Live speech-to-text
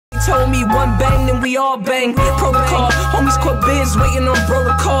told me one bang, then we all bang. Protocol, homies caught biz waiting on bro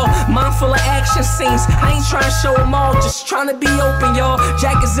to call. Mind full of action scenes, I ain't trying to show them all, just trying to be open, y'all.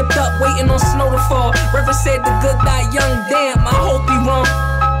 Jacket zipped up, waiting on snow to fall. Reverend said the good die young, damn, I hope he wrong.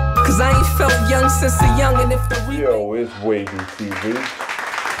 Cause I ain't felt young since a young, and if the Yo, it's Wavy TV.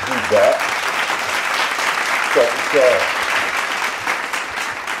 We back. Check this out.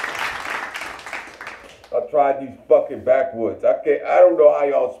 I tried these fucking backwoods. I don't know how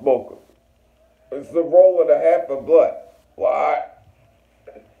y'all smoke them. It's a roll and a half of blunt. Why?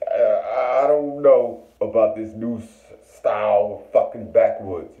 I don't know about this new style of fucking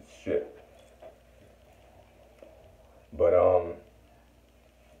backwoods and shit. But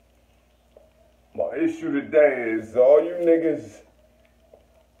my issue today is all you niggas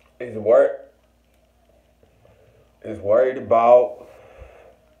is worried about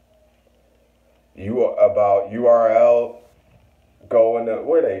URL going to,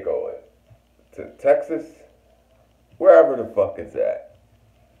 where they going? To Texas? Wherever the fuck it's at.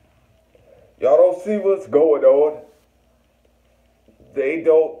 Y'all don't see what's going on. They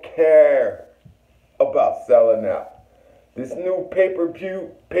don't care about selling out. This new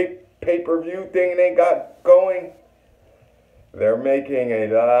pay-per-view thing they got going, they're making a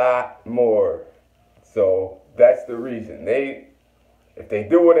lot more. So that's the reason. If they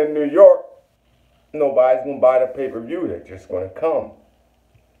do it in New York, nobody's gonna buy the pay-per-view. They're just gonna come.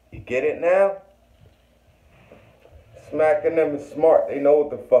 You get it now? Smacking them is smart. They know what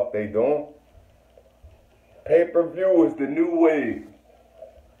the fuck they doing. Pay-per-view is the new wave.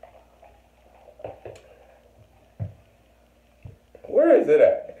 Where is it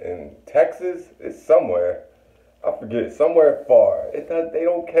at? In Texas? It's somewhere. I forget. Somewhere far. They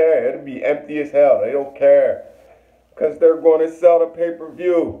don't care. It'll be empty as hell. They don't care. Because they're going to sell the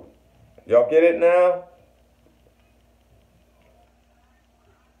pay-per-view. Y'all get it now?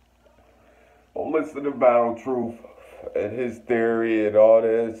 Well, listen to Battle Truth and his theory and all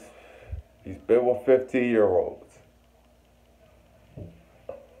this. He's been with 15-year-olds.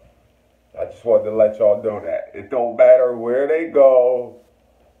 I just wanted to let y'all know that. It don't matter where they go.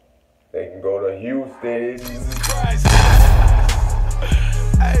 They can go to Houston.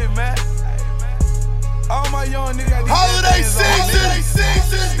 Hey, man. All my young niggas got these holiday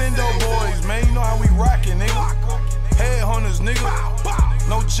season. Stendo boys, man. You know how we rockin', nigga. Headhunters, nigga.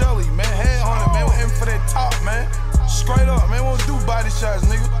 No jelly, man. Headhunter, man. We're in for that top, man. Straight up, man. We don't do body shots,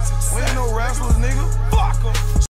 nigga. We ain't no wrestlers, nigga.